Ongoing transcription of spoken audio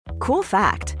Cool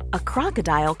fact, a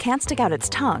crocodile can't stick out its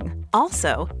tongue.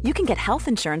 Also, you can get health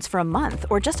insurance for a month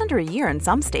or just under a year in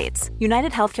some states.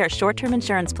 United Healthcare short-term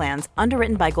insurance plans,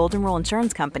 underwritten by Golden Rule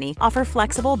Insurance Company, offer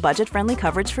flexible, budget-friendly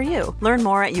coverage for you. Learn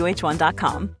more at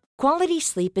uh1.com. Quality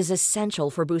sleep is essential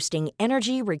for boosting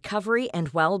energy, recovery, and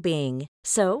well-being.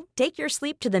 So, take your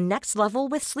sleep to the next level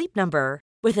with Sleep Number.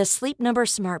 With a Sleep Number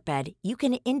smart bed, you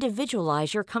can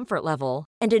individualize your comfort level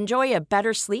and enjoy a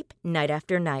better sleep night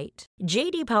after night.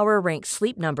 J.D. Power ranks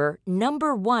Sleep Number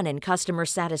number one in customer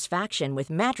satisfaction with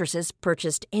mattresses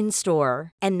purchased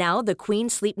in-store. And now the Queen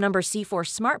Sleep Number C4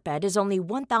 smart bed is only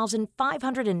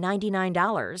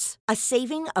 $1,599, a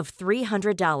saving of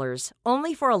 $300,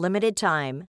 only for a limited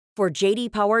time. For J.D.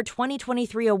 Power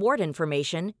 2023 award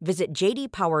information, visit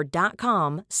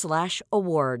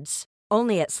jdpower.com/awards.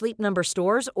 Only at Sleep Number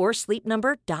stores or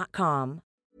sleepnumber.com.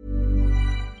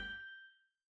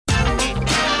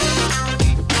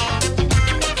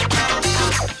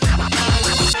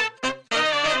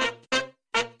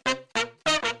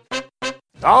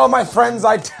 Oh, my friends,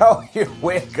 I tell you,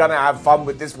 we're gonna have fun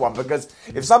with this one, because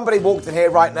if somebody walked in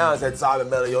here right now and said, Simon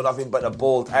Miller, you're nothing but a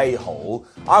bald a-hole,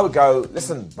 I would go,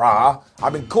 listen, brah,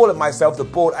 I've been calling myself the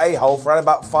bald a-hole for around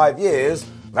about 5 years.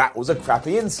 That was a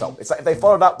crappy insult. It's like if they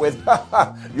followed up with,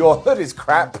 your hood is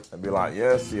crap, and be like,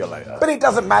 yeah, see you later. But it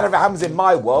doesn't matter if it happens in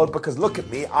my world, because look at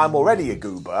me, I'm already a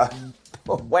goober.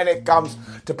 When it comes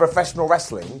to professional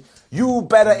wrestling, you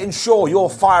better ensure you're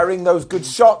firing those good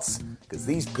shots, because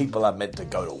these people are meant to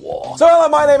go to war. So hello,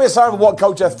 my name is Simon What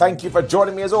Culture. Thank you for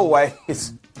joining me as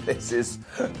always. This is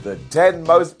the 10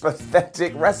 most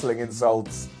pathetic wrestling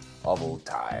insults of all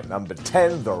time. Number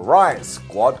 10, the Riot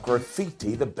Squad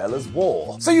graffiti the Bellas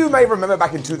War. So you may remember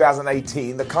back in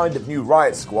 2018, the kind of new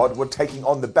Riot Squad were taking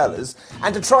on the Bellas,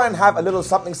 and to try and have a little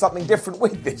something different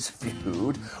with this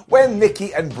feud, when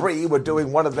Nikki and Brie were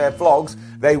doing one of their vlogs,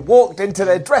 they walked into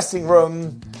their dressing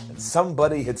room and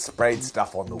somebody had sprayed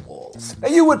stuff on the walls. Now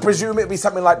you would presume it'd be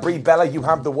something like Brie Bella, you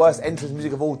have the worst entrance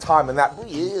music of all time, and that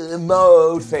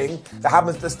mode thing that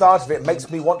happens at the start of it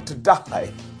makes me want to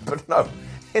die. But no.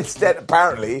 Instead,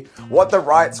 apparently, what the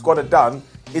Riot Squad had done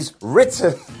is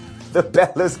written the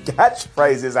Bellas'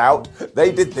 catchphrases out.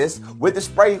 They did this with the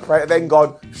spray paint and then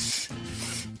gone, shh,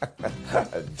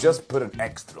 and just put an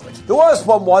X through it. The worst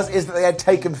one is that they had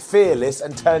taken Fearless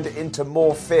and turned it into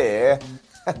More Fear.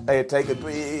 They had taken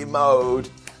Brie mode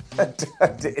and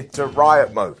turned it into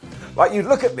Riot mode. Like, you'd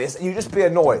look at this and you'd just be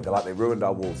annoyed. They're like, they ruined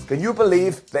our walls. Can you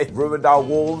believe they ruined our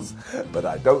walls? But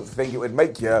I don't think it would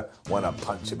make you want to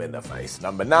punch him in the face.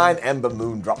 Number 9, Ember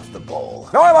Moon drops the ball.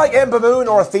 Now, I like Ember Moon,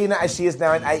 or Athena as she is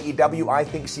now in AEW. I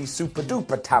think she's super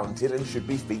duper talented and should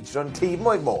be featured on Team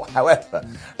more. However,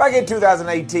 back in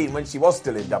 2018, when she was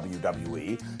still in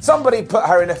WWE, somebody put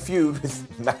her in a feud with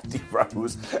Mandy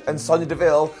Rose and Sonya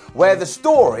Deville, where the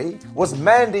story was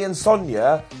Mandy and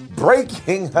Sonya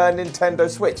breaking her Nintendo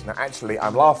Switch. Now, actually,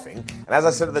 I'm laughing, and as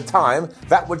I said at the time,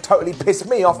 that would totally piss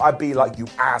me off. I'd be like, you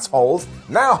assholes,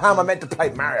 now how am I meant to play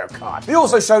Mario Kart? They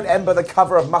also showed Ember the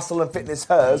cover of Muscle and Fitness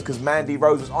Hers, because Mandy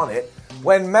Rose was on it,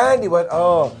 when Mandy went,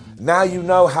 oh, now you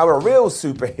know how a real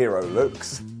superhero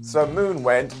looks. So Moon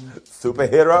went,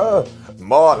 superhero?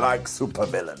 More like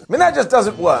supervillain. I mean, that just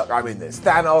doesn't work. I mean, there's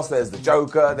Thanos, there's the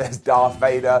Joker, there's Darth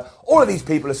Vader. All of these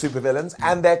people are supervillains,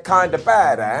 and they're kind of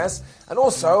badass. And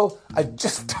also, I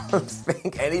just don't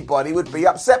think anybody would be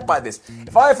upset by this.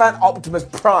 If I found Optimus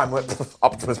Prime,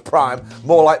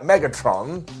 more like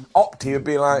Megatron, Opti would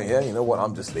be like, yeah, you know what,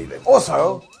 I'm just leaving.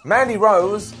 Also, Mandy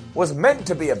Rose was meant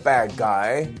to be a bad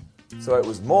guy, so it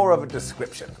was more of a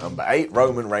description. Number 8,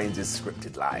 Roman Reigns'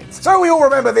 scripted lines. So we all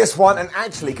remember this one, and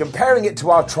actually comparing it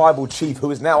to our tribal chief who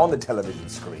is now on the television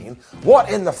screen, what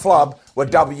in the flub were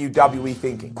WWE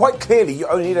thinking? Quite clearly, you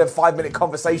only need a 5-minute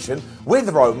conversation with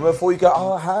Roman before you go,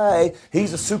 oh, hey,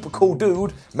 he's a super cool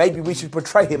dude. Maybe we should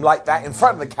portray him like that in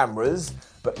front of the cameras.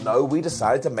 But no, we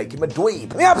decided to make him a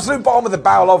dweeb. And the absolute bottom of the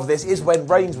barrel of this is when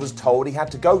Reigns was told he had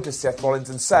to go to Seth Rollins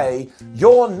and say,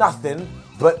 you're nothing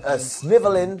but a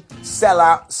sniveling,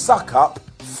 sellout, suck-up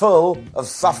full of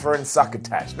suffering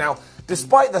succotash. Now,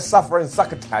 despite the suffering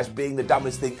succotash being the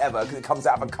dumbest thing ever because it comes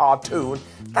out of a cartoon,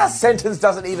 that sentence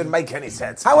doesn't even make any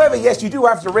sense. However, yes, you do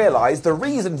have to realise the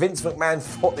reason Vince McMahon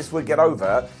thought this would get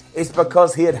over is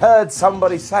because he had heard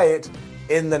somebody say it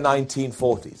in the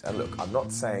 1940s. And look, I'm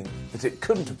not saying that it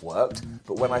couldn't have worked,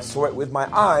 but when I saw it with my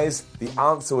eyes, the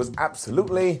answer was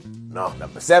absolutely no.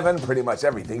 Number 7, pretty much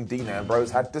everything Dean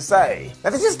Ambrose had to say.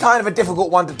 Now, this is kind of a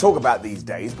difficult one to talk about these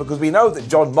days because we know that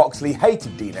Jon Moxley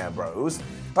hated Dean Ambrose,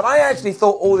 But I actually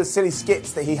thought all the silly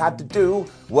skits that he had to do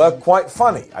were quite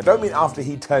funny. I don't mean after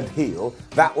he turned heel,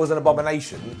 that was an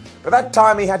abomination. But that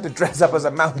time he had to dress up as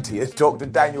a Mountie and talk to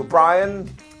Daniel Bryan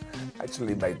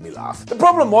actually made me laugh. The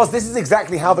problem was, this is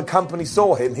exactly how the company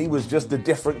saw him. He was just a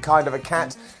different kind of a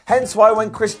cat. Hence why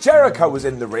when Chris Jericho was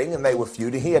in the ring and they were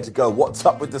feuding, he had to go, "What's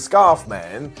up with the scarf,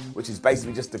 man?" Which is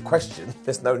basically just a question.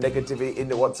 There's no negativity in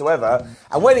it whatsoever.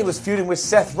 And when he was feuding with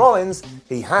Seth Rollins,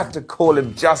 he had to call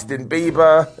him Justin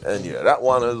Bieber. And yeah, that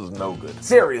one is no good.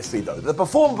 Seriously though, the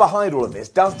performer behind all of this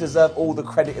does deserve all the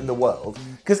credit in the world,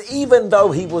 because even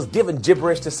though he was given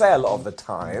gibberish to say a lot of the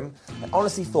time, I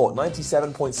honestly thought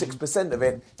 97.6% of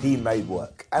it he made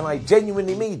work. And I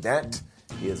genuinely mean that.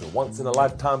 He is a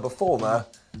once-in-a-lifetime performer,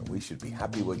 and we should be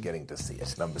happy we're getting to see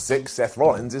it. Number 6, Seth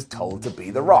Rollins is told to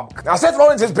be The Rock. Now, Seth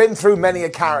Rollins has been through many a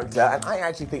character, and I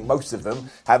actually think most of them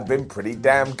have been pretty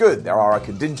damn good. There are a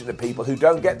contingent of people who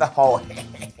don't get the whole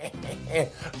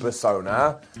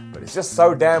persona, but it's just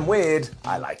so damn weird.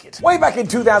 I like it. Way back in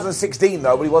 2016,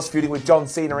 though, when he was feuding with John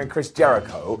Cena and Chris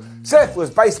Jericho, Seth was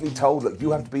basically told, look,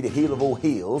 you have to be the heel of all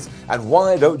heels, and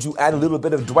why don't you add a little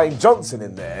bit of Dwayne Johnson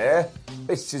in there?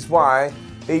 Which is why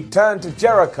he turned to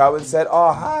Jericho and said,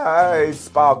 "Oh, hi,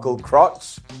 Sparkle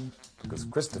Crotch," because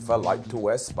Christopher liked to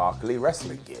wear sparkly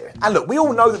wrestling gear. And look, we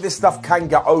all know that this stuff can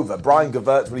get over. Brian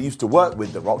Gewirtz, when he used to work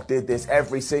with The Rock, did this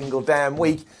every single damn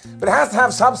week. But it has to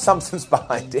have some substance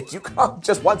behind it. You can't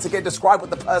just once again describe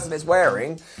what the person is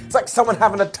wearing. It's like someone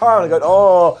having a tie and going,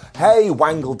 "Oh, hey,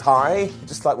 wangle tie."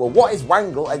 Just like, well, what is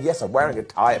wangle? And yes, I'm wearing a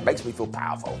tie. It makes me feel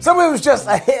powerful. So it was just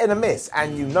a hit and a miss.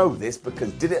 And you know this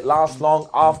because did it last long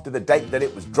after the date that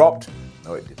it was dropped?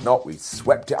 No, it did not. We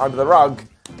swept it under the rug.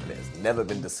 And it has never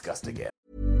been discussed again.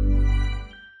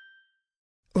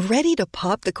 Ready to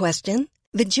pop the question?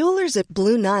 The jewelers at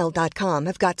BlueNile.com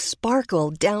have got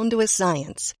sparkle down to a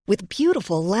science with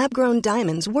beautiful lab-grown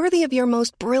diamonds worthy of your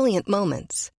most brilliant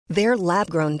moments. Their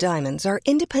lab-grown diamonds are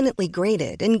independently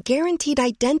graded and guaranteed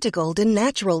identical to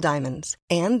natural diamonds,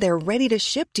 and they're ready to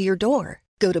ship to your door.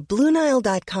 Go to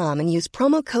BlueNile.com and use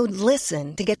promo code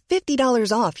LISTEN to get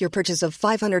 $50 off your purchase of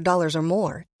 $500 or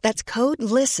more. That's code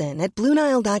LISTEN at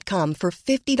BlueNile.com for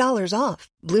 $50 off.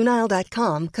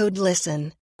 BlueNile.com, code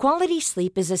LISTEN. Quality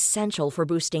sleep is essential for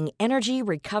boosting energy,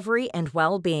 recovery, and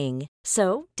well-being.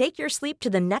 So, take your sleep to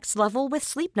the next level with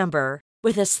Sleep Number.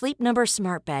 With a Sleep Number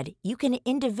smart bed, you can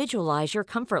individualize your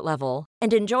comfort level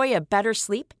and enjoy a better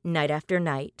sleep night after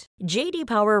night. J.D.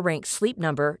 Power ranks Sleep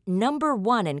Number number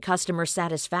 1 in customer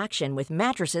satisfaction with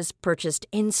mattresses purchased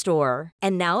in-store.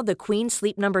 And now the Queen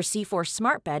Sleep Number C4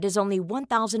 smart bed is only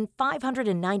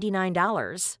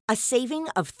 $1,599, a saving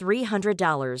of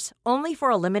 $300, only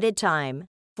for a limited time.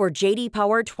 For J.D.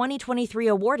 Power 2023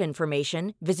 award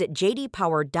information, visit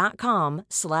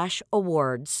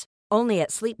jdpower.com/awards. Only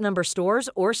at Sleep Number stores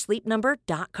or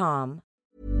sleepnumber.com.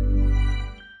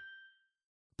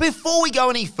 Before we go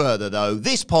any further, though,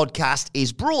 this podcast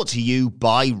is brought to you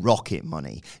by Rocket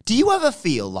Money. Do you ever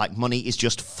feel like money is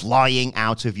just flying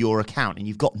out of your account and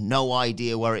you've got no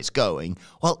idea where it's going?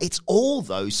 Well, it's all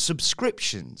those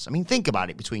subscriptions. I mean, think about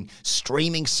it. Between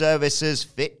streaming services,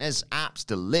 fitness apps,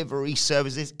 delivery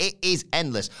services, it is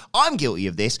endless. I'm guilty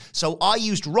of this, so I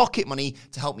used Rocket Money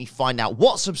to help me find out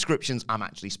what subscriptions I'm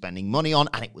actually spending money on,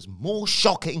 and it was more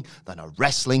shocking than a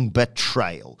wrestling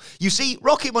betrayal. You see,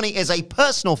 Rocket Money is a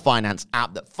personal finance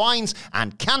app that finds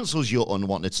and cancels your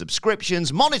unwanted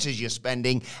subscriptions, monitors your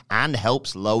spending, and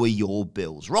helps lower your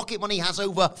bills. Rocket Money has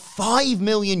over 5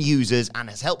 million users and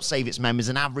has helped save its members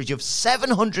an average of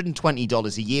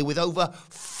 $720 a year, with over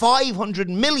 $500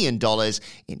 million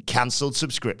in cancelled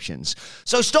subscriptions.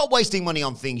 So stop wasting money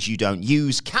on things you don't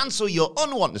use. Cancel your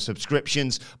unwanted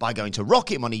subscriptions by going to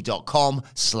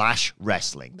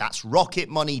rocketmoney.com/wrestling. That's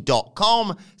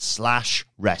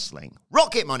rocketmoney.com/wrestling.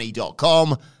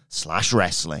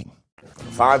 rocketmoney.com/wrestling.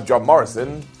 5, John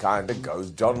Morrison kinda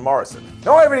goes John Morrison.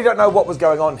 Now, I really don't know what was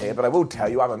going on here, but I will tell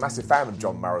you I'm a massive fan of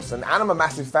John Morrison, and I'm a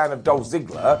massive fan of Dolph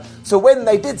Ziggler, so when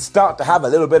they did start to have a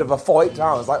little bit of a fight,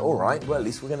 I was like, alright, well, at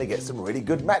least we're going to get some really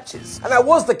good matches. And that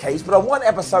was the case, but on one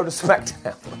episode of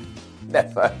SmackDown,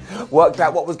 never worked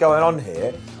out what was going on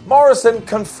here, Morrison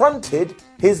confronted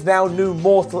his now new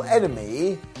mortal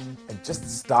enemy and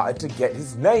just started to get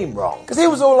his name wrong. Because he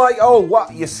was all like, oh,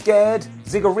 what, you scared?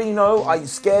 Ziggerino? Are you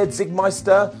scared,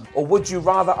 Zigmeister? Or would you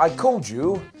rather I called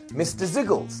you Mr.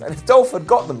 Ziggles? And if Dolph had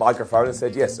got the microphone and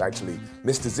said, yes, actually,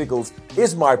 Mr. Ziggles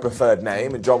is my preferred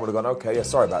name, and John would have gone, okay, yeah,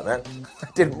 sorry about that. I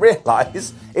didn't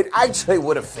realise it actually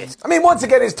would have fit. I mean, once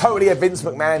again, it's totally a Vince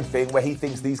McMahon thing where he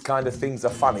thinks these kind of things are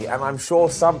funny, and I'm sure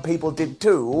some people did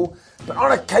too, but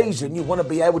on occasion, you want to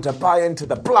be able to buy into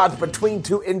the blood between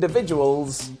two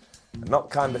individuals. and not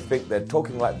kind of think they're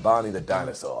talking like Barney the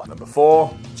dinosaur. Number 4,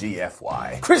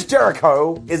 GFY. Chris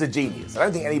Jericho is a genius. I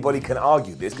don't think anybody can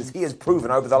argue this because he has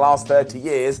proven over the last 30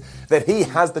 years that he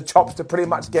has the chops to pretty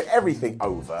much get everything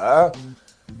over.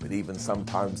 But even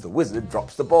sometimes the wizard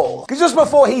drops the ball. Because just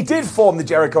before he did form the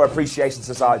Jericho Appreciation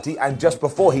Society, and just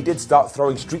before he did start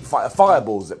throwing Street Fighter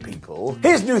fireballs at people,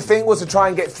 his new thing was to try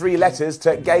and get 3 letters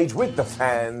to engage with the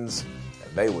fans.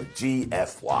 And they were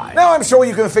GFY. Now I'm sure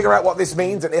you can figure out what this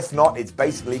means, and if not, it's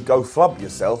basically go flub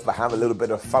yourself, but have a little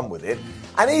bit of fun with it.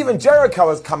 And even Jericho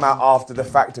has come out after the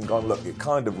fact and gone, look, it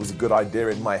kind of was a good idea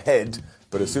in my head,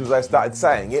 but as soon as I started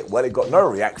saying it, well, it got no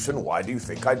reaction. Why do you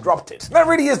think I dropped it? That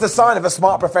really is the sign of a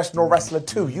smart professional wrestler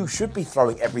too. You should be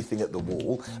throwing everything at the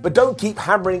wall, but don't keep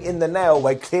hammering in the nail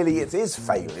where clearly it is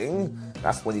failing.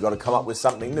 That's when you got to come up with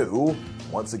something new.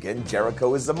 Once again,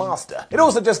 Jericho is the master. It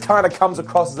also just kind of comes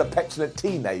across as a petulant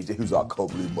teenager who's like, I can't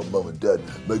believe my mum and dad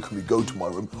making me go to my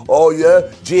room. Oh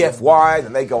yeah, GFY.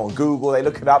 Then they go on Google, they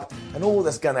look it up, and all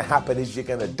that's going to happen is you're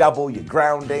going to double your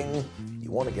grounding.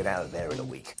 You want to get out of there in a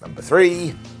week. Number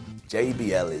 3,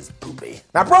 JBL is poopy.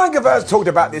 Now, Brian Gewirtz talked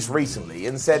about this recently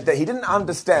and said that he didn't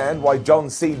understand why John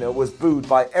Cena was booed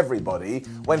by everybody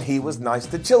when he was nice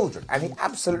to children. And he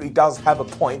absolutely does have a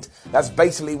point. That's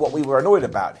basically what we were annoyed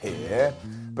about here.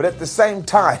 But at the same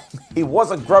time, he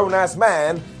was a grown-ass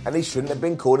man, and he shouldn't have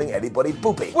been calling anybody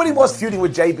poopy. When he was feuding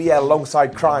with JBL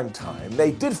alongside Crime Time,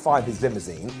 they did find his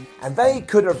limousine, and they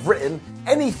could have written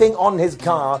anything on his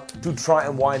car to try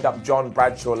and wind up John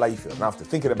Bradshaw Layfield. And after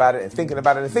thinking about it and thinking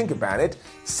about it and thinking about it,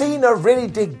 Cena really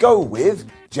did go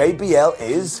with JBL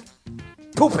is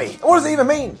poopy. And what does it even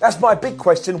mean? That's my big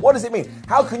question. What does it mean?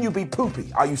 How can you be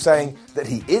poopy? Are you saying that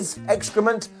he is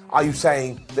excrement? Are you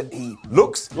saying that he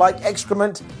looks like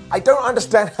excrement? I don't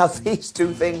understand how these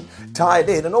two things tied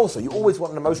in. And also, you always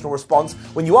want an emotional response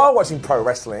when you are watching pro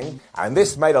wrestling. And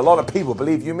this made a lot of people,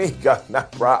 believe you me, go, nah,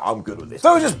 bruh, I'm good with this.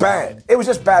 So it was just bad. It was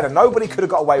just bad. And nobody could have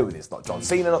got away with this. Not John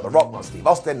Cena, not The Rock, not Steve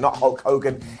Austin, not Hulk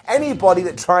Hogan. Anybody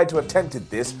that tried to have attempted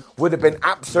this would have been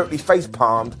absolutely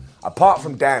face-palmed, apart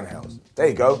from Danhausen. There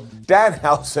you go.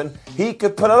 Danhausen, he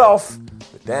could pull it off.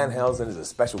 But Danhausen is a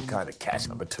special kind of cat.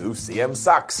 Number 2, CM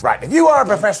sucks. Right, if you are a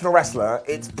professional wrestler,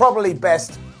 it's probably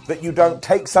best that you don't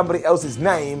take somebody else's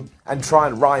name and try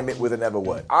and rhyme it with another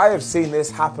word. I have seen this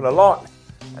happen a lot,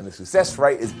 and the success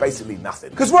rate is basically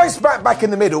nothing. Because right smack back in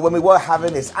the middle, when we were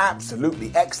having this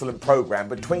absolutely excellent program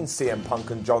between CM Punk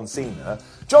and John Cena,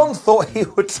 John thought he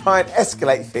would try and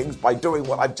escalate things by doing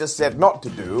what I just said not to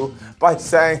do, by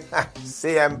saying,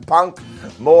 CM Punk,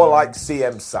 more like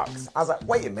CM sucks. I was like,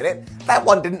 wait a minute, that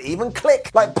one didn't even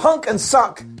click. Like, Punk and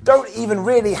suck don't even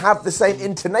really have the same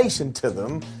intonation to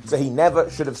them, so he never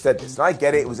should have said this. And I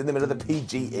get it, it was in the middle of the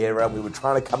PG era, and we were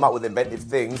trying to come up with inventive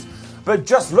things, but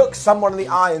just look someone in the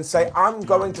eye and say, I'm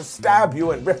going to stab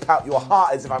you and rip out your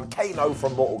heart as if I'm Kano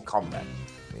from Mortal Kombat.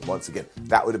 Once again,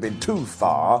 that would have been too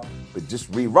far, but just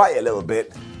rewrite it a little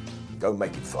bit and go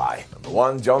make it fly. Number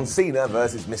 1, John Cena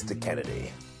versus Mr.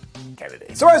 Kennedy.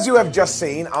 So as you have just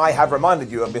seen, I have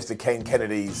reminded you of Mr.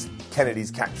 Kennedy's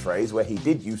catchphrase, where he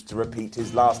did used to repeat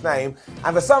his last name,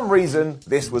 and for some reason,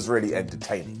 this was really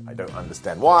entertaining. I don't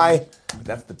understand why, but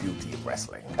that's the beauty of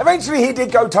wrestling. Eventually, he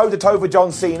did go toe-to-toe with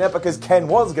John Cena, because Ken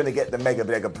was going to get the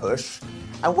mega push.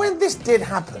 And when this did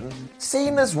happen,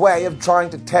 Cena's way of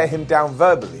trying to tear him down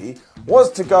verbally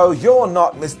was to go, you're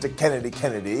not Mr.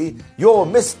 Kennedy, you're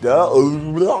Mr.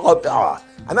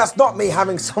 And that's not me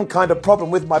having some kind of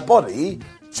problem with my body.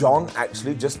 John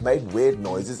actually just made weird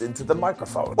noises into the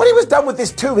microphone. When he was done with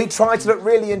this too, he tried to look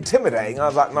really intimidating. I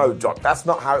was like, no, John, that's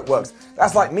not how it works.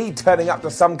 That's like me turning up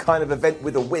to some kind of event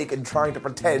with a wig and trying to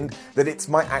pretend that it's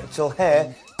my actual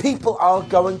hair. People are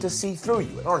going to see through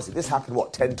you. And honestly, this happened,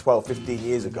 10, 12, 15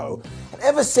 years ago. And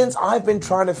ever since, I've been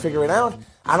trying to figure it out.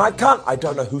 And I can't. I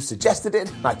don't know who suggested it.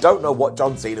 And I don't know what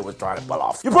John Cena was trying to pull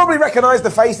off. You probably recognize the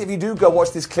face if you do go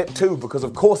watch this clip too, because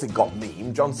of course it got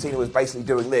memed. John Cena was basically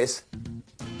doing this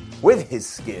with his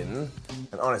skin.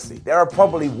 And honestly, there are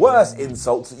probably worse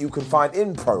insults that you can find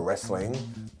in pro wrestling,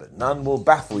 but none will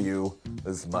baffle you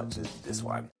as much as this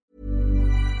one.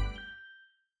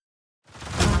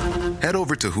 Head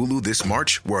over to Hulu this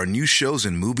March, where our new shows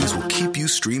and movies will keep you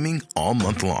streaming all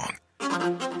month long.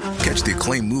 Catch the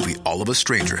acclaimed movie All of Us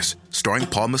Strangers, starring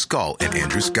Paul Mescal and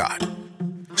Andrew Scott.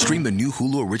 Stream the new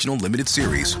Hulu original limited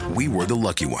series We Were the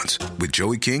Lucky Ones with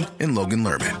Joey King and Logan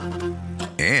Lerman.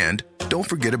 And don't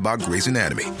forget about Grey's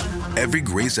Anatomy. Every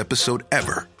Grey's episode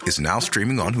ever is now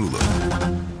streaming on Hulu.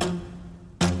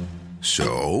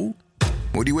 So,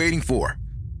 what are you waiting for?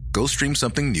 Go stream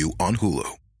something new on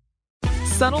Hulu.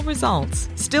 Subtle results,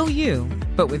 still you,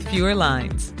 but with fewer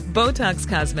lines. Botox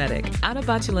Cosmetic, out of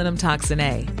botulinum toxin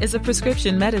A, is a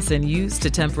prescription medicine used to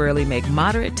temporarily make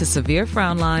moderate to severe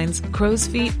frown lines, crow's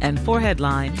feet, and forehead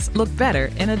lines look better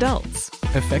in adults.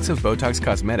 Effects of Botox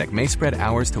Cosmetic may spread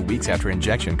hours to weeks after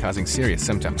injection, causing serious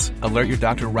symptoms. Alert your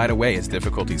doctor right away as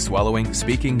difficulty swallowing,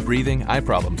 speaking, breathing, eye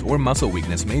problems, or muscle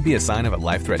weakness may be a sign of a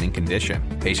life-threatening condition.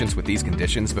 Patients with these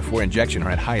conditions before injection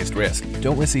are at highest risk.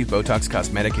 Don't receive Botox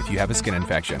Cosmetic if you have a skin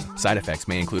infection. Side effects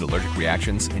may include allergic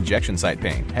reactions, injection site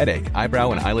pain, headache,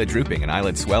 eyebrow and eyelid drooping, and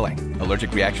eyelid swelling.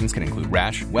 Allergic reactions can include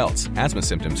rash, welts, asthma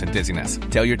symptoms, and dizziness.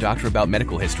 Tell your doctor about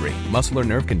medical history, muscle or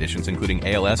nerve conditions including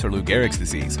ALS or Lou Gehrig's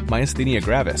disease, myasthenia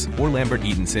gravis, or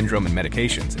Lambert-Eaton syndrome, and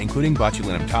medications, including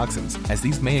botulinum toxins, as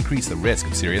these may increase the risk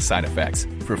of serious side effects.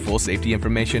 For full safety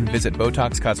information, visit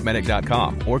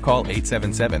BotoxCosmetic.com or call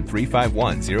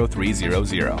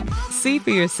 877-351-0300. See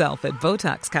for yourself at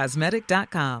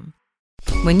BotoxCosmetic.com.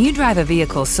 When you drive a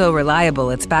vehicle so reliable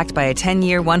it's backed by a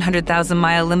 10-year,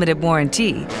 100,000-mile limited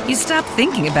warranty, you stop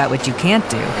thinking about what you can't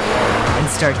do and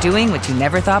start doing what you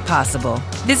never thought possible.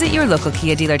 Visit your local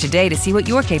Kia dealer today to see what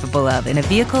you're capable of in a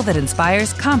vehicle that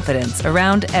inspires confidence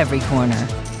around every corner.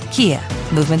 Kia,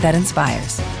 movement that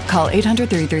inspires. Call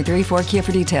 800-333-4KIA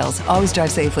for details. Always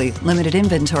drive safely. Limited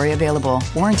inventory available.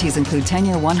 Warranties include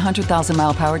 10-year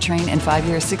 100,000-mile powertrain and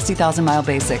 5-year 60,000-mile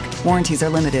basic. Warranties are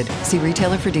limited. See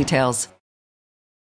retailer for details.